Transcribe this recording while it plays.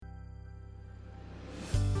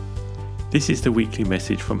This is the weekly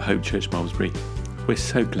message from Hope Church Malmesbury. We're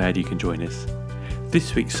so glad you can join us.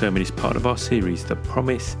 This week's sermon is part of our series, The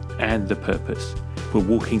Promise and the Purpose. We're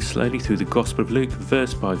walking slowly through the Gospel of Luke,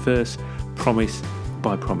 verse by verse, promise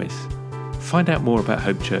by promise. Find out more about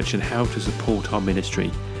Hope Church and how to support our ministry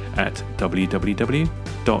at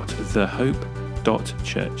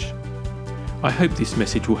www.thehope.church. I hope this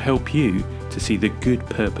message will help you to see the good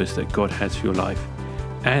purpose that God has for your life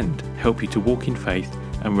and help you to walk in faith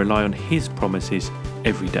and rely on His promises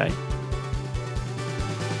every day.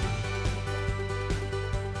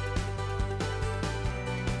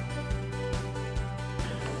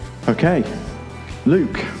 Okay,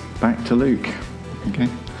 Luke, back to Luke. Okay,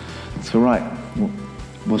 it's all right.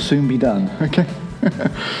 We'll soon be done. Okay,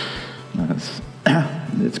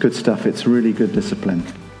 it's good stuff. It's really good discipline.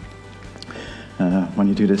 When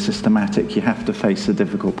you do this systematic, you have to face the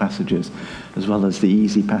difficult passages as well as the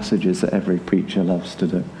easy passages that every preacher loves to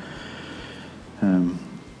do.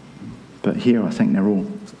 But here, I think they're all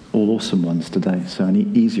awesome ones today. So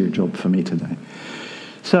an easier job for me today.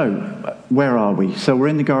 So, where are we? So we're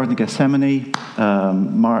in the Garden of Gethsemane.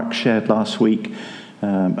 Mark shared last week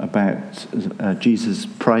about Jesus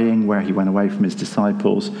praying where he went away from his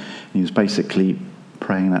disciples. And he was basically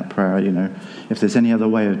praying that prayer, if there's any other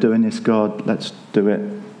way of doing this, God, let's do it.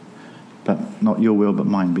 But not your will, but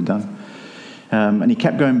mine be done. And he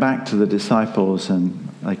kept going back to the disciples and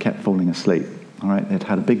they kept falling asleep. All right, they'd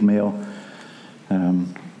had a big meal.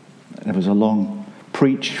 There was a long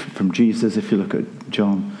preach from Jesus, if you look at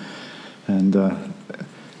John, and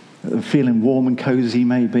feeling warm and cozy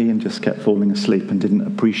maybe, and just kept falling asleep and didn't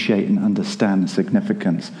appreciate and understand the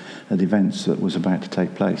significance of the events that was about to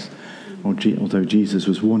take place, although Jesus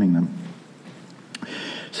was warning them.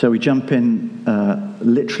 So we jump in,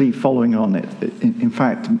 literally following on it. In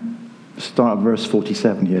fact, start at verse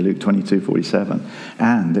 47 here, Luke 22:47,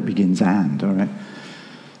 and it begins and, all right?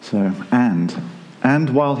 So, and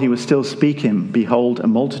while he was still speaking, behold, a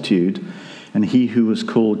multitude, and he who was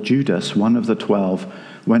called Judas, one of the 12,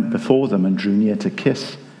 went before them and drew near to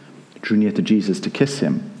Jesus to kiss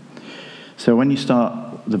him. So when you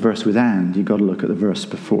start the verse with and, you've got to look at the verse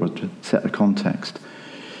before to set the context.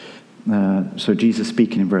 So Jesus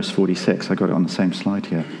speaking in verse 46, I got it on the same slide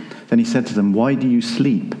here. Then he said to them, "Why do you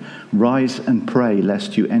sleep? Rise and pray,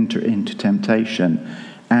 lest you enter into temptation."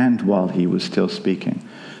 And while he was still speaking.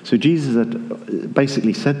 So Jesus had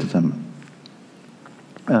basically said to them,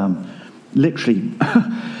 literally,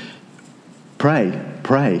 pray.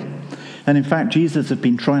 And in fact, Jesus had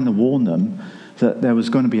been trying to warn them that there was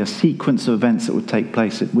going to be a sequence of events that would take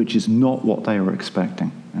place, which is not what they were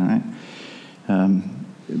expecting. All right?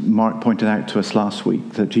 Mark pointed out to us last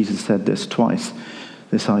week that Jesus said this twice,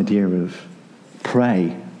 this idea of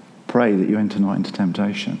pray that you enter not into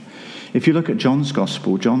temptation. If you look at John's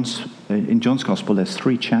Gospel, in John's Gospel there's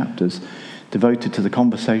 3 chapters devoted to the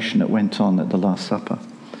conversation that went on at the Last Supper.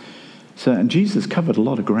 So, and Jesus covered a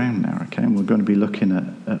lot of ground now, okay? And we're going to be looking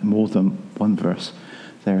at more than one verse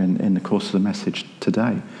there in the course of the message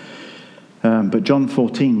today. But John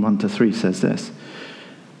 14, 1-3 says this,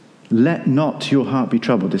 "Let not your heart be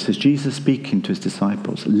troubled." This is Jesus speaking to his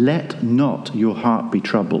disciples. "Let not your heart be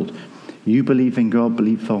troubled. You believe in God,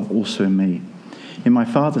 believe also in me. In my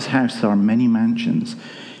Father's house are many mansions.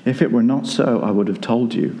 If it were not so, I would have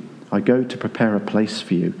told you. I go to prepare a place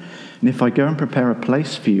for you. And if I go and prepare a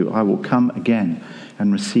place for you, I will come again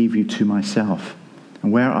and receive you to myself.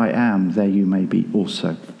 And where I am, there you may be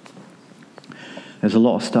also." There's a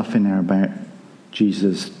lot of stuff in there about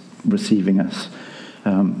Jesus receiving us.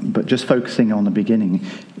 But just focusing on the beginning,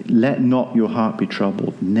 let not your heart be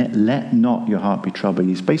troubled. Let not your heart be troubled.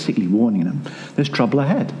 He's basically warning them. There's trouble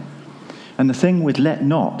ahead. And the thing with let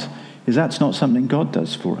not is that's not something God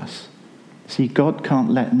does for us. See, God can't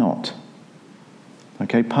let not.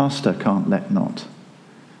 Okay, pastor can't let not.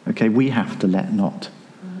 Okay, we have to let not.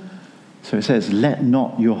 So it says, let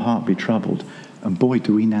not your heart be troubled. And boy,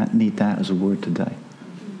 do we need that as a word today.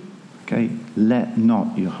 Okay, let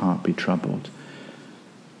not your heart be troubled.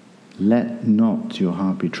 Let not your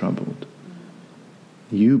heart be troubled.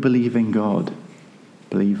 You believe in God,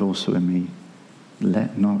 believe also in me.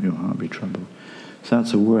 Let not your heart be troubled. So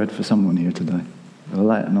that's a word for someone here today.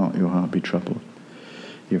 Let not your heart be troubled.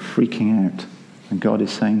 You're freaking out. And God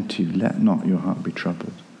is saying to you, let not your heart be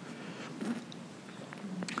troubled.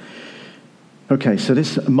 Okay, so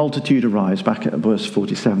this multitude arrives, back at verse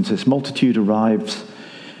 47. So this multitude arrives.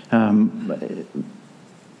 How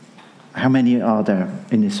many are there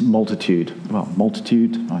in this multitude? Well,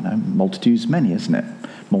 multitude, I know, multitude's many, isn't it?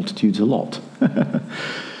 Multitude's a lot.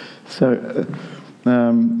 So,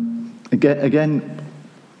 again,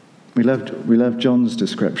 we love John's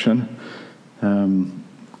description.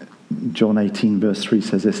 John 18 verse 3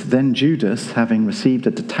 says this, "Then Judas, having received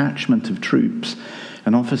a detachment of troops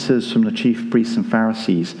and officers from the chief priests and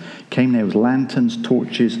Pharisees, came there with lanterns,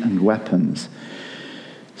 torches, and weapons."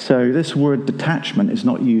 So this word detachment is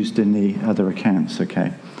not used in the other accounts,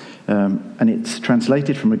 okay? And it's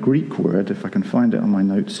translated from a Greek word, if I can find it on my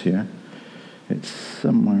notes here. It's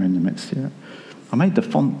somewhere in the midst here. I made the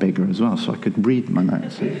font bigger as well so I could read my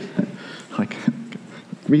notes. I can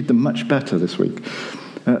read them much better this week.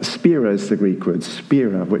 Spira is the Greek word,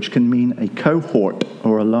 spira, which can mean a cohort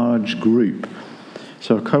or a large group.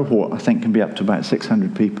 So a cohort, I think, can be up to about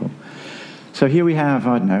 600 people. So here we have,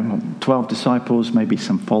 12 disciples, maybe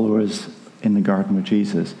some followers in the garden with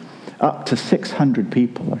Jesus. Up to 600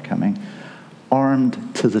 people are coming, armed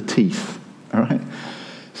to the teeth, all right?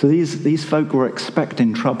 So these folk were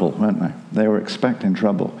expecting trouble, weren't they? They were expecting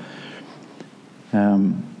trouble.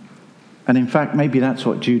 And in fact, maybe that's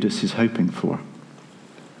what Judas is hoping for.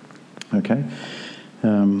 Okay?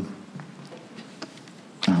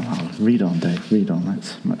 Read on, Dave. Read on.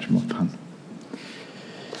 That's much more fun.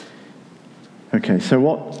 Okay, so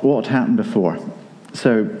what happened before?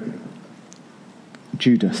 So,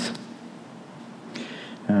 Judas.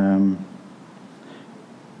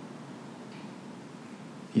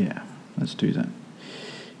 Yeah, let's do that.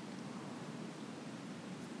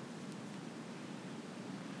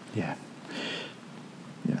 Yeah.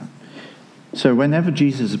 So whenever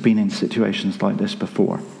Jesus has been in situations like this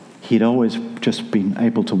before, he'd always just been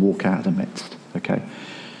able to walk out of the midst, okay?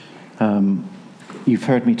 You've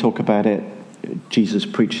heard me talk about it. Jesus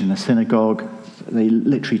preached in a synagogue. They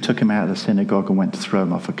literally took him out of the synagogue and went to throw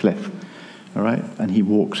him off a cliff, all right? And he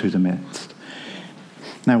walked through the midst.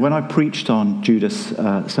 Now, when I preached on Judas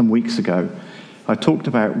some weeks ago, I talked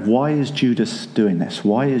about why is Judas doing this?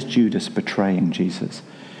 Why is Judas betraying Jesus?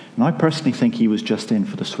 And I personally think he was just in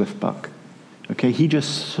for the swift buck. Okay, he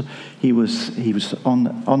was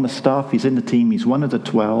on the staff. He's in the team. He's one of the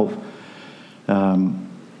 12.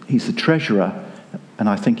 He's the treasurer, and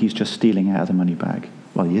I think he's just stealing out of the money bag.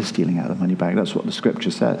 Well, he is stealing out of the money bag. That's what the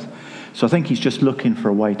scripture says. So I think he's just looking for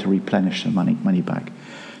a way to replenish the money bag.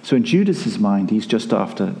 So in Judas's mind, he's just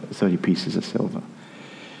after 30 pieces of silver.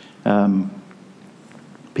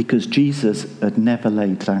 Because Jesus had never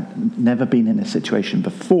been in a situation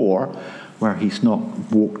before where he's not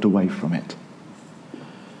walked away from it.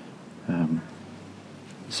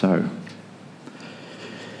 So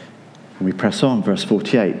we press on, verse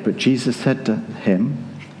 48. But Jesus said to him,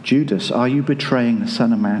 "Judas, are you betraying the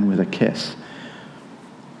Son of Man with a kiss?"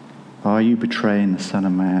 Are you betraying the Son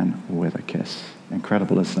of Man with a kiss?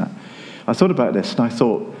 Incredible, isn't that? I thought about this and I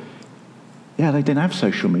thought, yeah, they didn't have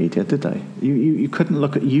social media, did they? You couldn't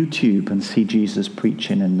look at YouTube and see Jesus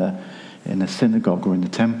preaching in the synagogue or in the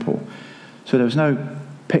temple. So there was no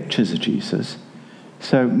pictures of Jesus.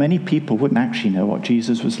 So many people wouldn't actually know what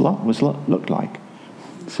Jesus looked like.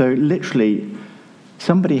 So literally,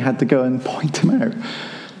 somebody had to go and point him out.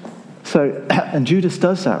 So, and Judas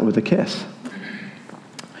does that with a kiss.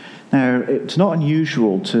 Now, it's not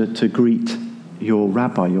unusual to greet your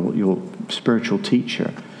rabbi, your spiritual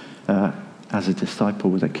teacher, as a disciple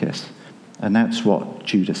with a kiss. And that's what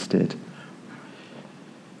Judas did.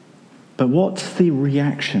 But what's the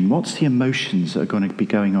reaction? What's the emotions that are going to be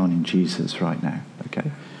going on in Jesus right now?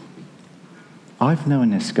 Okay. I've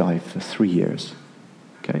known this guy for 3 years.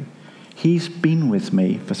 Okay. He's been with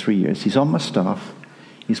me for 3 years. He's on my staff.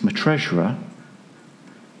 He's my treasurer.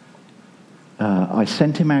 I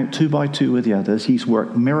sent him out 2 by 2 with the others. He's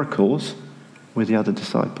worked miracles with the other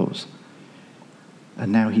disciples.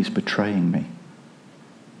 And now he's betraying me.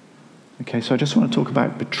 Okay, so I just want to talk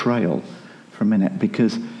about betrayal for a minute,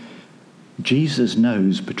 because Jesus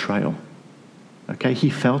knows betrayal. Okay, he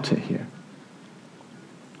felt it here.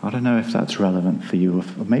 I don't know if that's relevant for you,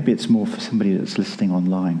 or maybe it's more for somebody that's listening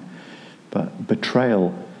online. But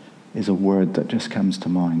betrayal is a word that just comes to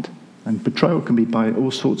mind. And betrayal can be by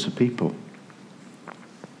all sorts of people.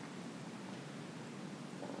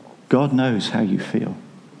 God knows how you feel.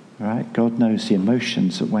 Right? God knows the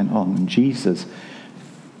emotions that went on. And Jesus,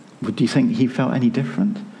 do you think he felt any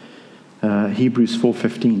different? Hebrews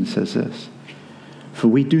 4:15 says this: "For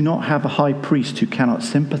we do not have a high priest who cannot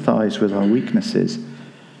sympathize with our weaknesses,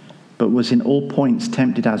 but was in all points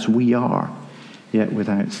tempted as we are, yet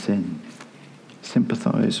without sin."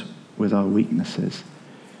 Sympathize with our weaknesses.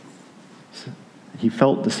 So he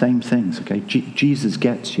felt the same things, okay? Jesus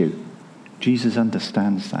gets you. Jesus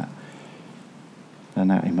understands that. And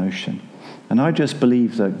that emotion. And I just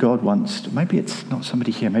believe that God wants to, maybe it's not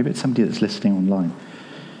somebody here, maybe it's somebody that's listening online.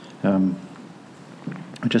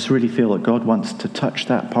 I just really feel that God wants to touch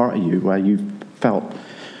that part of you where you've felt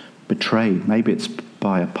betrayed. Maybe it's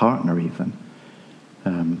by a partner even.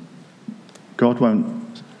 God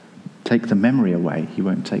won't take the memory away. He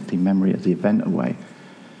won't take the memory of the event away,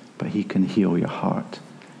 but he can heal your heart.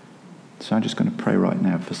 So I'm just going to pray right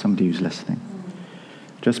now for somebody who's listening.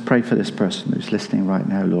 Just pray for this person who's listening right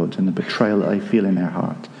now, Lord, and the betrayal that they feel in their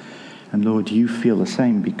heart. And Lord, you feel the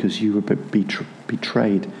same because you were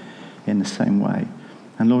betrayed in the same way.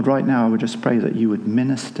 And Lord, right now I would just pray that you would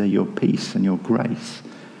minister your peace and your grace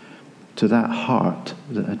to that heart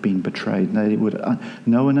that had been betrayed. And they would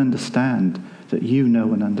know and understand that you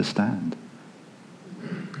know and understand.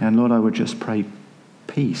 And Lord, I would just pray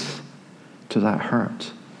peace to that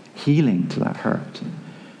hurt, healing to that hurt,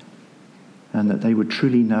 and that they would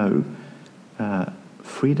truly know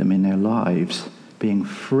freedom in their lives, being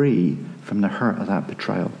free from the hurt of that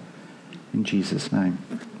betrayal. In Jesus' name,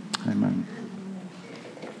 amen.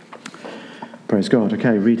 Praise God.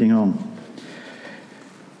 Okay, reading on.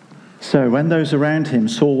 So when those around him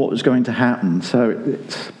saw what was going to happen, so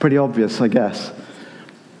it's pretty obvious, I guess.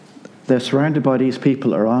 They're surrounded by these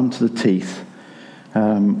people that are armed to the teeth.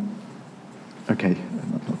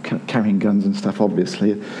 Carrying guns and stuff,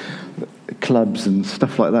 obviously. Clubs and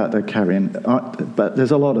stuff like that they're carrying. But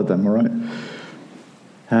there's a lot of them, all right?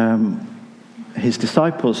 His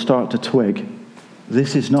disciples start to twig.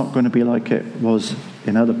 This is not going to be like it was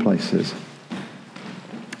in other places.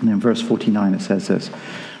 And in verse 49 it says this.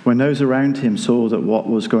 When those around him saw that what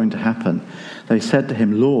was going to happen, they said to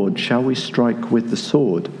him, Lord, shall we strike with the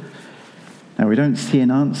sword? Now we don't see an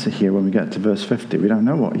answer here when we get to verse 50. We don't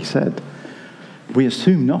know what he said. We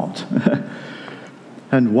assume not.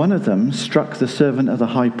 And one of them struck the servant of the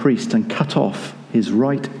high priest and cut off his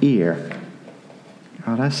right ear.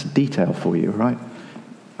 Oh, that's detail for you, right?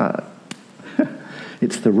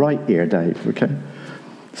 It's the right ear, Dave, okay?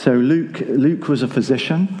 So Luke was a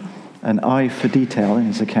physician, an eye for detail in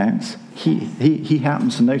his accounts. He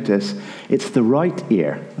happens to notice it's the right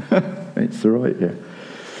ear. It's the right ear.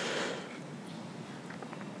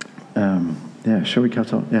 Shall we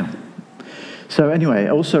cut off? Yeah. So anyway,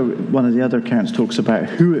 also one of the other accounts talks about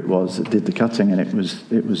who it was that did the cutting, and it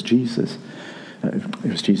was Jesus.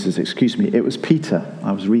 It was Peter.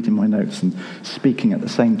 I was reading my notes and speaking at the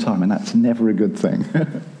same time, and that's never a good thing.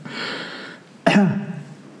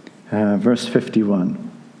 Verse 51.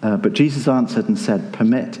 But Jesus answered and said,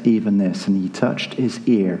 permit even this. And he touched his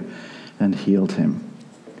ear and healed him.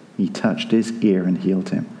 He touched his ear and healed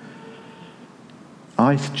him.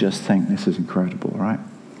 I just think this is incredible, right?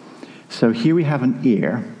 So here we have an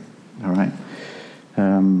ear, all right?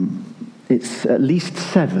 It's at least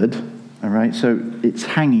severed, all right? So it's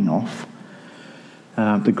hanging off.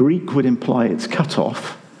 The Greek would imply it's cut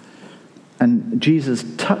off. And Jesus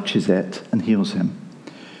touches it and heals him.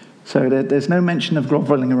 So there's no mention of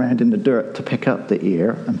groveling around in the dirt to pick up the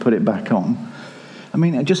ear and put it back on. I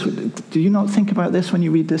mean, do you not think about this when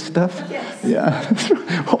you read this stuff? Yes. Yeah.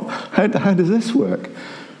 How does this work?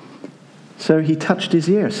 So he touched his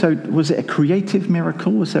ear. So was it a creative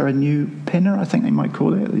miracle? Was there a new pinner, I think they might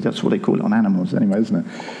call it? That's what they call it on animals anyway, isn't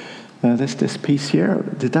it? This piece here,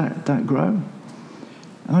 did that grow?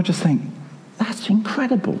 And I just think, that's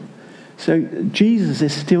incredible. So Jesus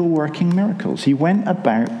is still working miracles. He went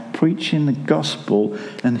about preaching the gospel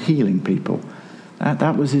and healing people.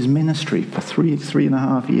 That was his ministry for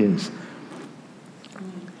 3.5 years.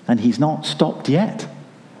 And he's not stopped yet.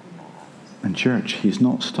 And church, he's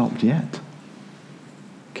not stopped yet.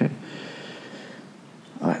 Okay.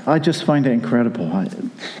 I just find it incredible.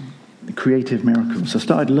 Creative miracles. I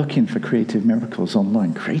started looking for creative miracles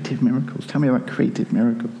online. Creative miracles. Tell me about creative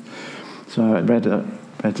miracles. So I read a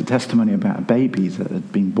testimony about a baby that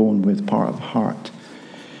had been born with part of the heart.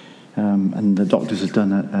 And the doctors had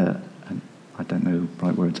done I don't know the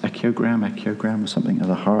right words, echiogram or something of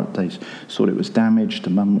the heart. They thought it was damaged.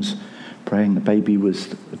 The mum was praying. The baby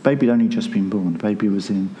had only just been born. The baby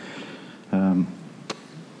was in,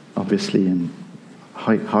 obviously in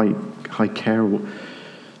high care.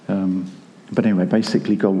 But anyway,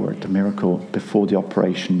 basically God worked a miracle before the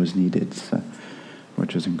operation was needed,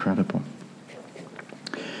 which is incredible.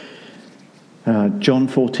 John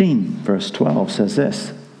 14, verse 12 says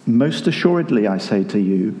this, most assuredly I say to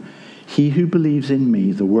you, he who believes in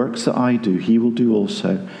me, the works that I do, he will do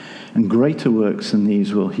also, and greater works than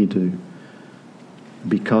these will he do,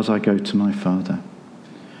 because I go to my Father.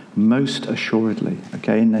 Most assuredly.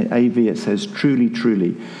 Okay, in the AV it says truly,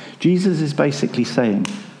 truly. Jesus is basically saying,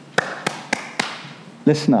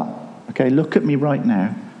 listen up. Okay, look at me right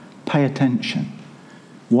now. Pay attention.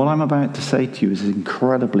 What I'm about to say to you is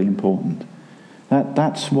incredibly important.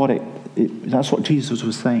 That's what Jesus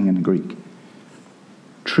was saying in the Greek.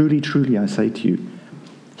 Truly, truly, I say to you,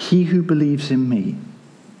 He who believes in me,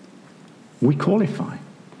 we qualify.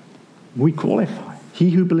 We qualify. He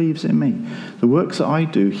who believes in me, the works that I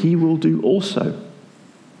do, he will do also.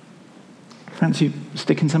 Fancy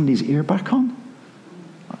sticking somebody's ear back on?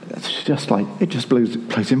 It's just like, it just blows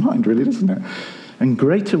your mind, really, doesn't it? And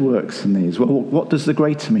greater works than these. Well, what does the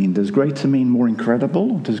greater mean? Does greater mean more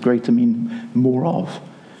incredible, or does greater mean more of?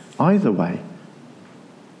 Either way,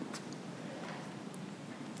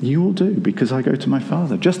 you will do, because I go to my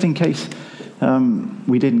Father. Just in case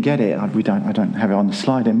we didn't get it, I don't have it on the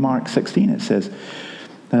slide. In Mark 16 it says,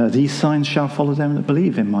 these signs shall follow them that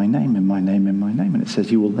believe in my name, in my name, in my name. And it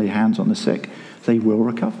says, you will lay hands on the sick, they will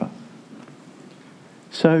recover.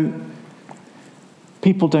 So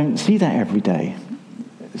people don't see that every day.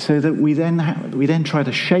 So that we then try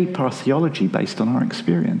to shape our theology based on our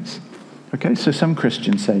experience. Okay, so some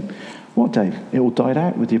Christians say, what, Dave? It all died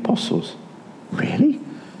out with the apostles. Really?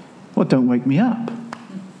 Well, don't wake me up.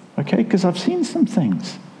 Okay, because I've seen some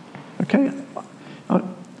things. Okay,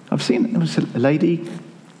 I've seen, there was a lady,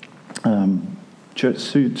 church,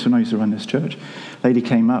 Sue and I used to run this church. Lady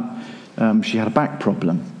came up, she had a back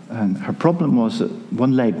problem. And her problem was that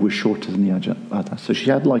one leg was shorter than the other. So she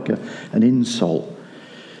had like an insole.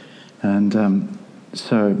 And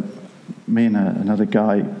so me and another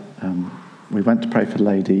guy, we went to pray for the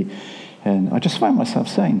lady. And I just found myself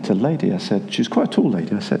saying to the lady, I said, she was quite a tall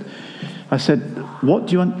lady, I said, what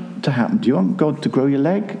do you want to happen? Do you want God to grow your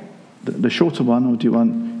leg, the shorter one, or do you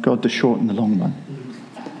want God to shorten the long one?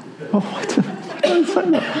 Oh, what? I don't say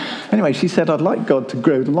that. Anyway, she said, I'd like God to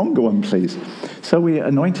grow the longer one, please. So we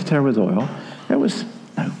anointed her with oil. There was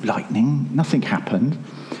no lightning, nothing happened.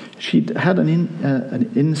 She'd had an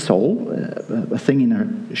insole, a thing in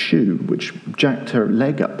her shoe, which jacked her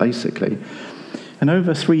leg up, basically. And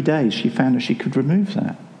over 3 days, she found that she could remove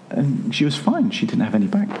that. And she was fine. She didn't have any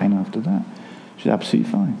back pain after that. She was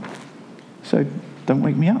absolutely fine. So don't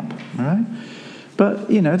wake me up, all right? But,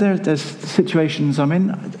 there's situations I'm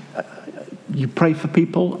in. You pray for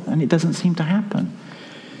people, and it doesn't seem to happen.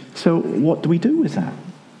 So what do we do with that?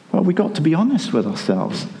 Well, we've got to be honest with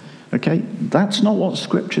ourselves. Okay? That's not what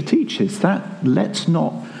Scripture teaches. Let's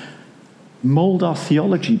not mold our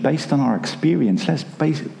theology based on our experience. Let's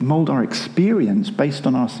mold our experience based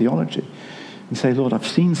on our theology. And say, Lord, I've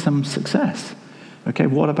seen some success. Okay,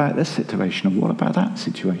 what about this situation? Or what about that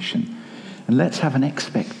situation? And let's have an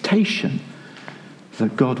expectation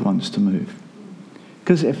that God wants to move.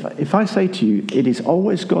 Because if I say to you, it is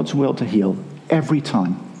always God's will to heal every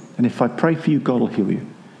time. And if I pray for you, God will heal you.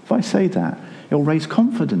 If I say that, it will raise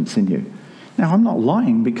confidence in you. Now, I'm not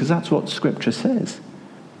lying because that's what Scripture says.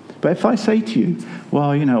 But if I say to you,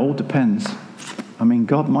 well, it all depends. I mean,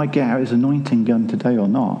 God might get out his anointing gun today or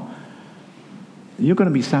not. You're going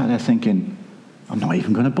to be sat there thinking, I'm not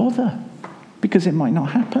even going to bother because it might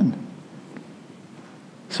not happen.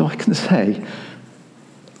 So I can say,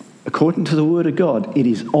 according to the Word of God, it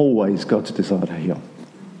is always God's desire to heal.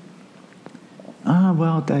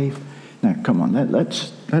 Well, Dave, now come on,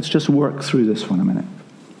 let's just work through this one a minute.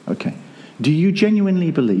 Okay. Do you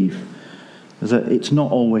genuinely believe that it's not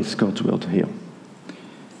always God's will to heal?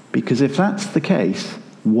 Because if that's the case,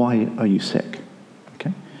 why are you sick?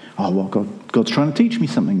 Okay. Oh, well, God's trying to teach me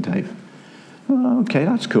something, Dave. Oh, okay,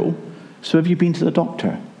 that's cool. So have you been to the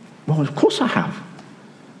doctor? Well, of course I have.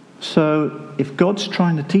 So if God's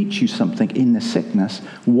trying to teach you something in the sickness,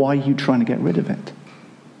 why are you trying to get rid of it?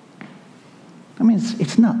 I mean,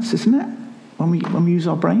 it's nuts, isn't it? When we use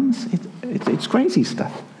our brains, it's crazy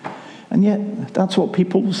stuff. And yet, that's what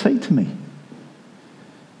people will say to me.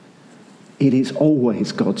 It is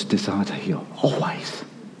always God's desire to heal. Always.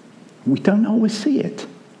 We don't always see it.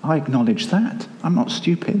 I acknowledge that. I'm not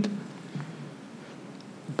stupid.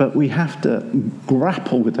 But we have to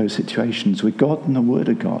grapple with those situations with God and the Word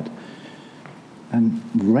of God and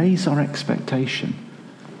raise our expectation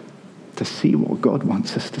to see what God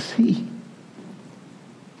wants us to see.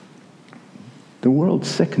 The world's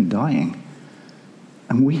sick and dying,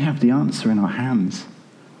 and we have the answer in our hands,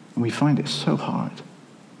 and we find it so hard.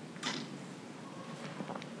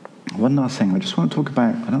 One last thing, I just want to talk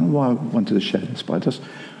about, I don't know why I wanted to share this, but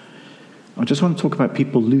I just want to talk about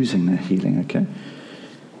people losing their healing, okay?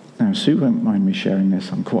 Now, Sue won't mind me sharing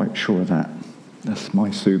this, I'm quite sure of that. That's my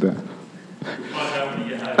Sue there.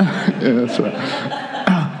 Yeah, that's right.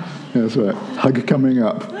 Yeah, that's right. Hug coming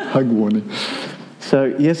up. Hug warning. So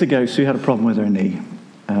years ago, Sue had a problem with her knee.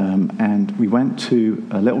 And we went to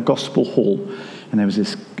a little gospel hall. And there was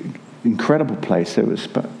this incredible place.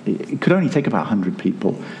 It could only take about 100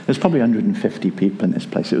 people. There's probably 150 people in this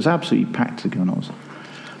place. It was absolutely packed to gunnels.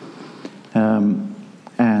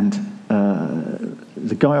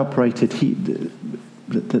 The guy operated,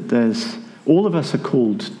 that there's, all of us are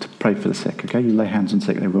called to pray for the sick, okay? You lay hands on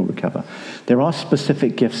sick, they will recover. There are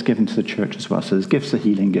specific gifts given to the church as well. So there's gifts of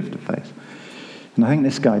healing, gift of faith. And I think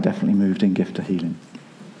this guy definitely moved in gift of healing.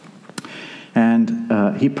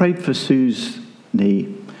 And he prayed for Sue's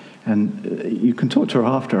knee. And you can talk to her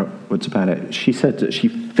afterwards about it. She said that she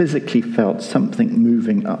physically felt something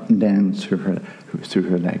moving up and down through her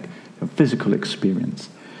leg, a physical experience.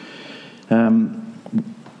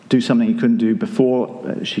 Do something you couldn't do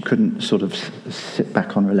before. She couldn't sort of sit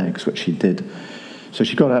back on her legs, which she did. So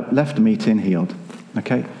she got up, left the meeting, healed.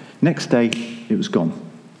 Okay. Next day, it was gone.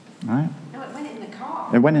 All right. No, it went in the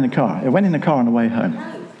car. It went in the car. It went in the car on the way home.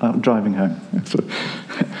 Driving home.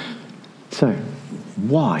 So,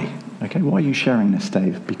 why? Okay, why are you sharing this,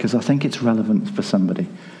 Dave? Because I think it's relevant for somebody.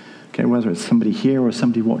 Okay, whether it's somebody here or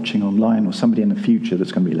somebody watching online or somebody in the future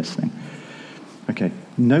that's going to be listening. Okay,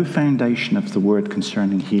 no foundation of the word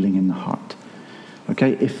concerning healing in the heart.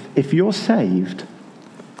 Okay, if you're saved,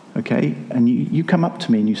 okay, and you come up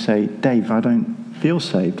to me and you say, Dave, I don't feel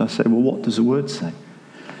saved. I say, well, what does the word say?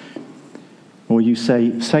 Or you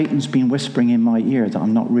say, Satan's been whispering in my ear that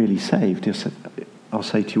I'm not really saved. I'll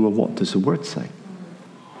say to you, well, what does the word say?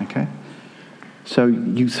 Okay? So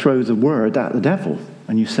you throw the word at the devil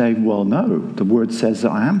and you say, well, no, the word says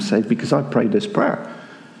that I am saved because I prayed this prayer.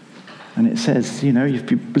 And it says,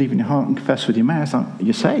 if you believe in your heart and confess with your mouth,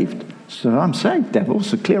 you're saved. So I'm saved, devil,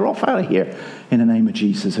 so clear off out of here in the name of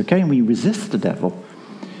Jesus, okay? And we resist the devil,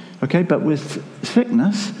 okay? But with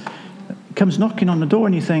sickness, it comes knocking on the door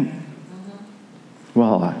and you think,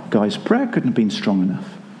 well, that guy's prayer couldn't have been strong enough.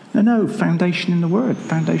 No, foundation in the word,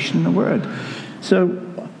 foundation in the word. So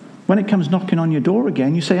when it comes knocking on your door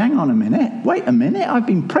again, you say, hang on a minute, wait a minute, I've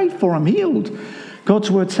been prayed for, I'm healed.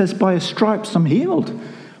 God's word says, by his stripes I'm healed.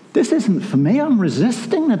 This isn't for me, I'm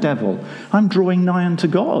resisting the devil. I'm drawing nigh unto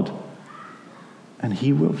God. And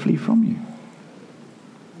he will flee from you.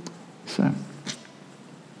 So.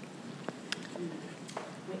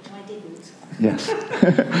 Which I didn't. Yes.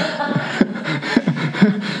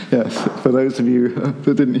 Yes, for those of you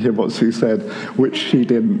that didn't hear what Sue said, which she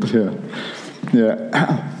didn't,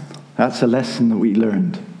 yeah. That's a lesson that we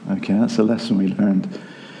learned, okay? That's a lesson we learned.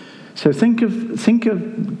 So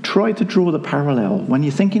try to draw the parallel. When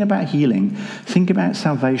you're thinking about healing, think about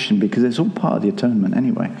salvation, because it's all part of the atonement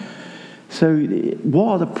anyway. So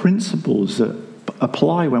what are the principles that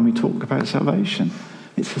apply when we talk about salvation?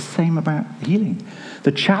 It's the same about healing.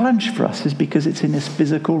 The challenge for us is because it's in this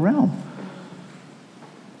physical realm.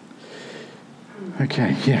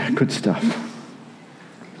 Okay, yeah, good stuff.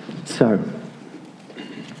 So,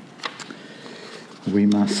 we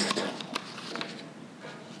must,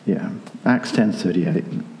 Acts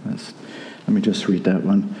 10:38. Let me just read that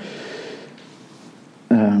one.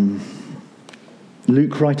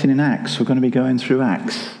 Luke writing in Acts. We're going to be going through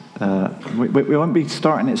Acts. We won't be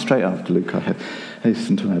starting it straight after Luke, I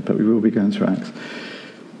hasten to add, but we will be going through Acts.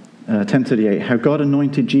 10:38, how God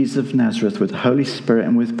anointed Jesus of Nazareth with the Holy Spirit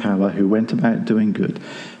and with power, who went about doing good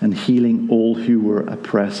and healing all who were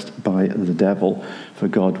oppressed by the devil, for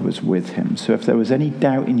God was with him. So if there was any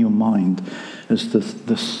doubt in your mind as to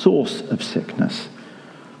the source of sickness,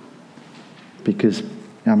 because,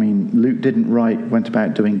 Luke didn't write, went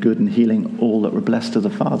about doing good and healing all that were blessed of the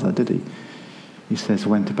Father, did he? He says,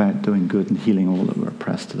 went about doing good and healing all that were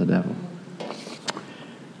oppressed of the devil.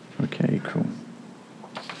 Okay, cool.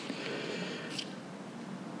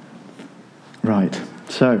 Right,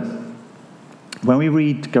 so when we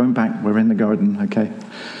read, going back, we're in the garden, okay?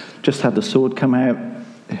 Just had the sword come out,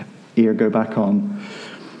 ear go back on.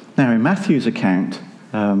 Now, in Matthew's account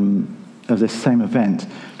of this same event,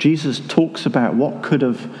 Jesus talks about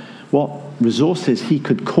what resources he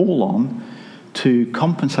could call on to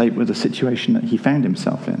compensate with the situation that he found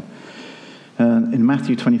himself in. In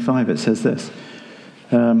Matthew 25, it says this,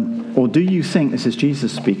 or do you think, this is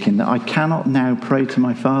Jesus speaking, that I cannot now pray to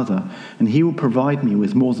my Father, and he will provide me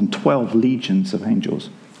with more than 12 legions of angels?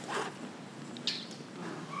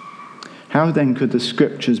 How then could the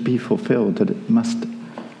scriptures be fulfilled that it must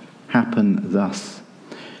happen thus?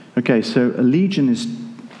 Okay, so a legion is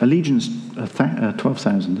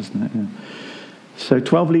 12,000, isn't it? Yeah. So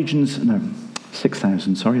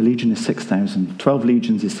 6,000, sorry. A legion is 6,000. 12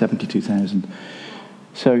 legions is 72,000.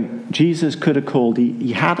 So Jesus could have called,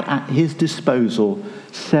 he had at his disposal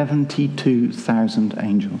 72,000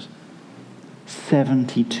 angels.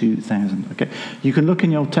 72,000. Okay. You can look in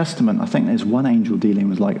the Old Testament. I think there's one angel dealing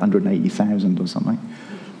with like 180,000 or something.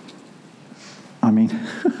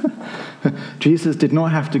 Jesus did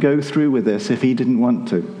not have to go through with this if he didn't want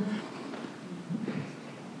to.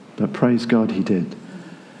 But praise God he did.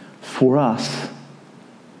 For us,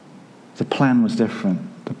 The plan was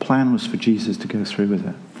different. The plan was for Jesus to go through with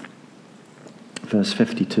it. Verse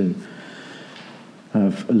 52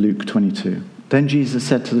 of Luke 22. Then Jesus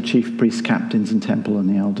said to the chief priests, captains, and temple and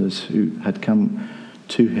the elders who had come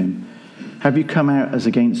to him, have you come out as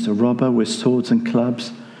against a robber with swords and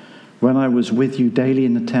clubs? When I was with you daily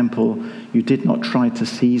in the temple, you did not try to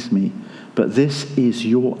seize me, but this is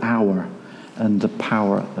your hour and the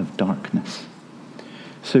power of darkness.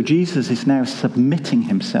 So Jesus is now submitting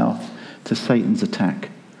himself to Satan's attack.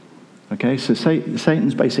 Okay, so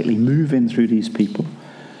Satan's basically moving through these people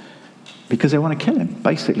because they want to kill him.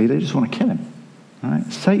 Basically, they just want to kill him.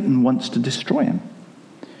 Right? Satan wants to destroy him.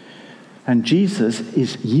 And Jesus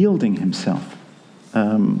is yielding himself.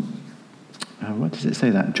 What does it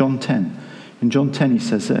say that? John 10. In John 10 he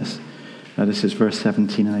says this. This is verse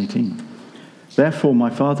 17 and 18. Therefore my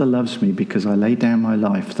Father loves me because I lay down my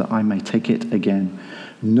life that I may take it again.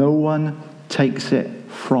 No one takes it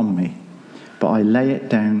from me, but I lay it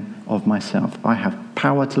down of myself. I have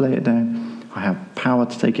power to lay it down. I have power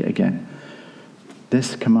to take it again.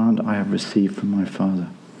 This command I have received from my Father.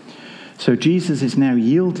 So Jesus is now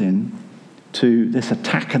yielding to this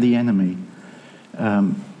attack of the enemy.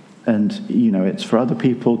 And, it's for other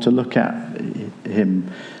people to look at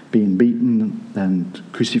him being beaten and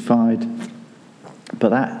crucified. But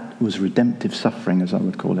that was redemptive suffering, as I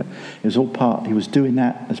would call it. It was all part, he was doing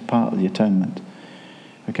that as part of the atonement.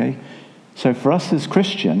 Okay? So for us as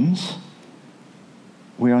Christians,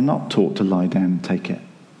 we are not taught to lie down and take it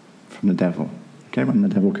from the devil. Okay? When the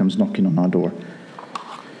devil comes knocking on our door.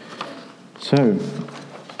 So,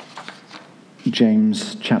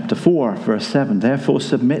 James chapter 4, verse 7, therefore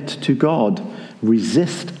submit to God,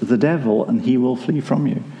 resist the devil, and he will flee from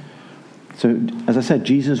you. So, as I said,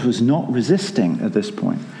 Jesus was not resisting at this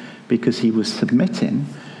point because he was submitting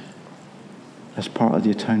as part of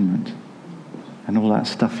the atonement and all that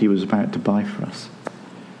stuff he was about to buy for us.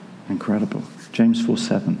 Incredible. James 4,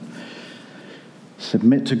 7.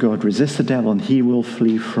 Submit to God, resist the devil, and he will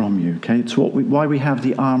flee from you. Okay, it's why we have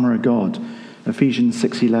the armor of God. Ephesians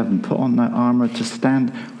 6:11. Put on that armor to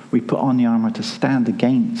stand. We put on the armor to stand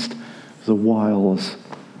against the wiles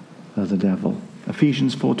of the devil.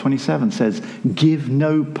 Ephesians 4:27 says, "Give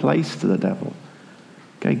no place to the devil."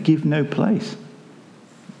 Okay, give no place.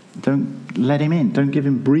 Don't let him in. Don't give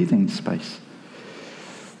him breathing space.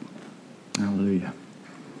 Hallelujah.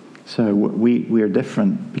 So we are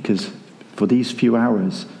different because for these few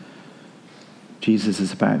hours, Jesus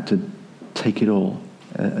is about to take it all.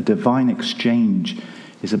 A divine exchange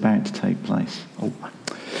is about to take place. Oh,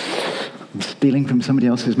 I'm stealing from somebody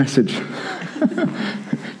else's message.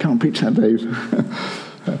 Can't preach that, Dave.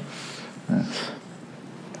 Yes.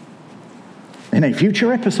 In a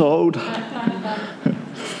future episode.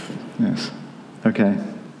 Yes. Okay.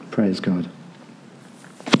 Praise God.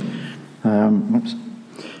 Whoops.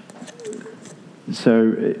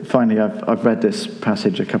 So finally, I've read this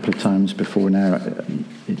passage a couple of times before now.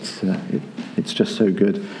 It's just so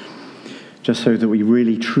good, just so that we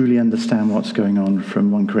really truly understand what's going on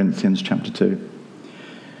from 1 Corinthians chapter 2.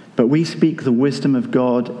 But we speak the wisdom of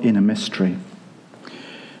God in a mystery.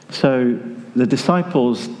 So the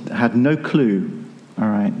disciples had no clue, all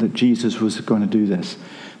right, that Jesus was going to do this.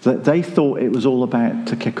 That they thought it was all about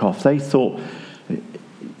to kick off. They thought,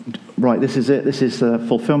 right, this is it. This is the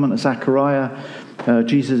fulfillment of Zechariah.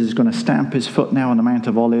 Jesus is going to stamp his foot now on the Mount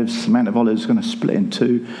of Olives. The Mount of Olives is going to split in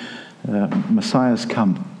two. Messiah's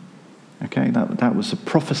come. Okay, that was a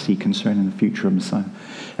prophecy concerning the future of Messiah.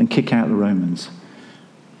 And kick out the Romans.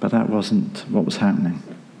 But that wasn't what was happening.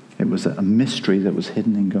 It was a mystery that was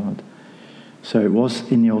hidden in God. So it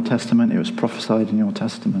was in the Old Testament. It was prophesied in the Old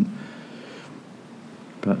Testament.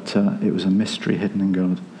 But it was a mystery hidden in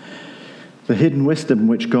God. The hidden wisdom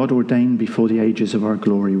which God ordained before the ages of our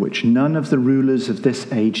glory, which none of the rulers of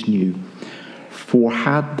this age knew. For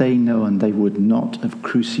had they known, they would not have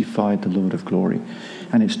crucified the Lord of glory.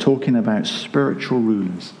 And it's talking about spiritual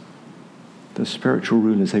rulers. The spiritual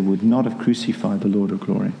rulers, they would not have crucified the Lord of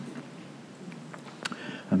glory.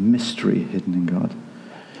 A mystery hidden in God.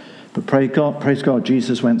 But praise God,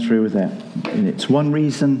 Jesus went through with that. And it's one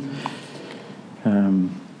reason...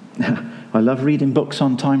 I love reading books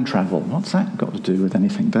on time travel. What's that got to do with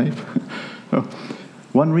anything, Dave?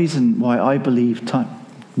 One reason why I believe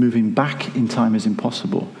moving back in time is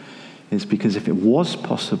impossible is because if it was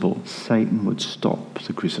possible, Satan would stop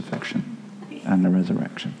the crucifixion and the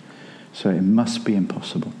resurrection. So it must be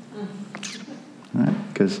impossible.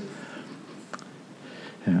 Right? Because,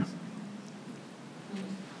 yeah.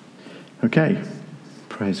 Okay.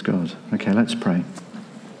 Praise God. Okay, let's pray.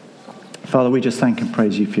 Father, we just thank and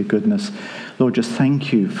praise you for your goodness. Lord, just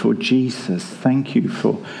thank you for Jesus. Thank you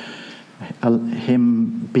for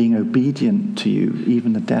him being obedient to you,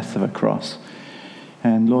 even the death of a cross.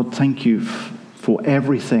 And Lord, thank you for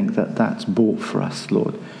everything that's bought for us,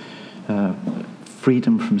 Lord.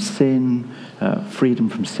 Freedom from sin, freedom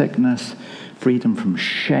from sickness, freedom from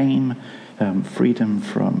shame, freedom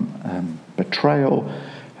from betrayal,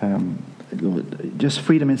 Lord, just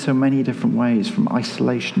freedom in so many different ways, from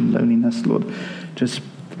isolation, loneliness, Lord. Just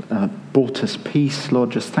brought us peace,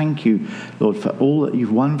 Lord. Just thank you, Lord, for all that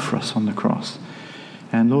you've won for us on the cross.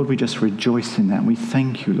 And Lord, we just rejoice in that. And we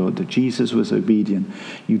thank you, Lord, that Jesus was obedient.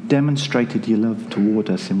 You demonstrated your love toward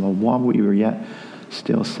us, and while we were yet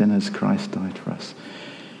still sinners, Christ died for us.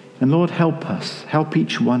 And Lord, help us. Help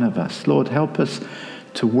each one of us. Lord, help us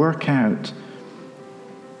to work out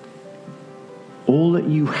all that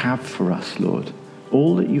you have for us, Lord.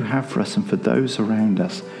 All that you have for us and for those around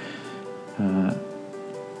us,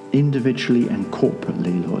 individually and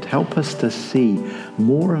corporately, Lord. Help us to see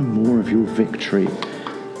more and more of your victory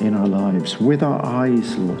in our lives, with our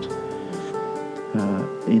eyes, Lord,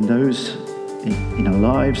 in our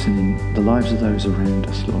lives and in the lives of those around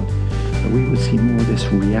us, Lord. That we would see more of this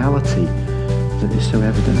reality that is so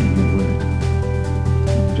evident in your word.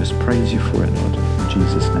 And we just praise you for it, Lord, in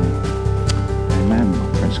Jesus' name.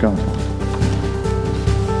 Amen. Praise God.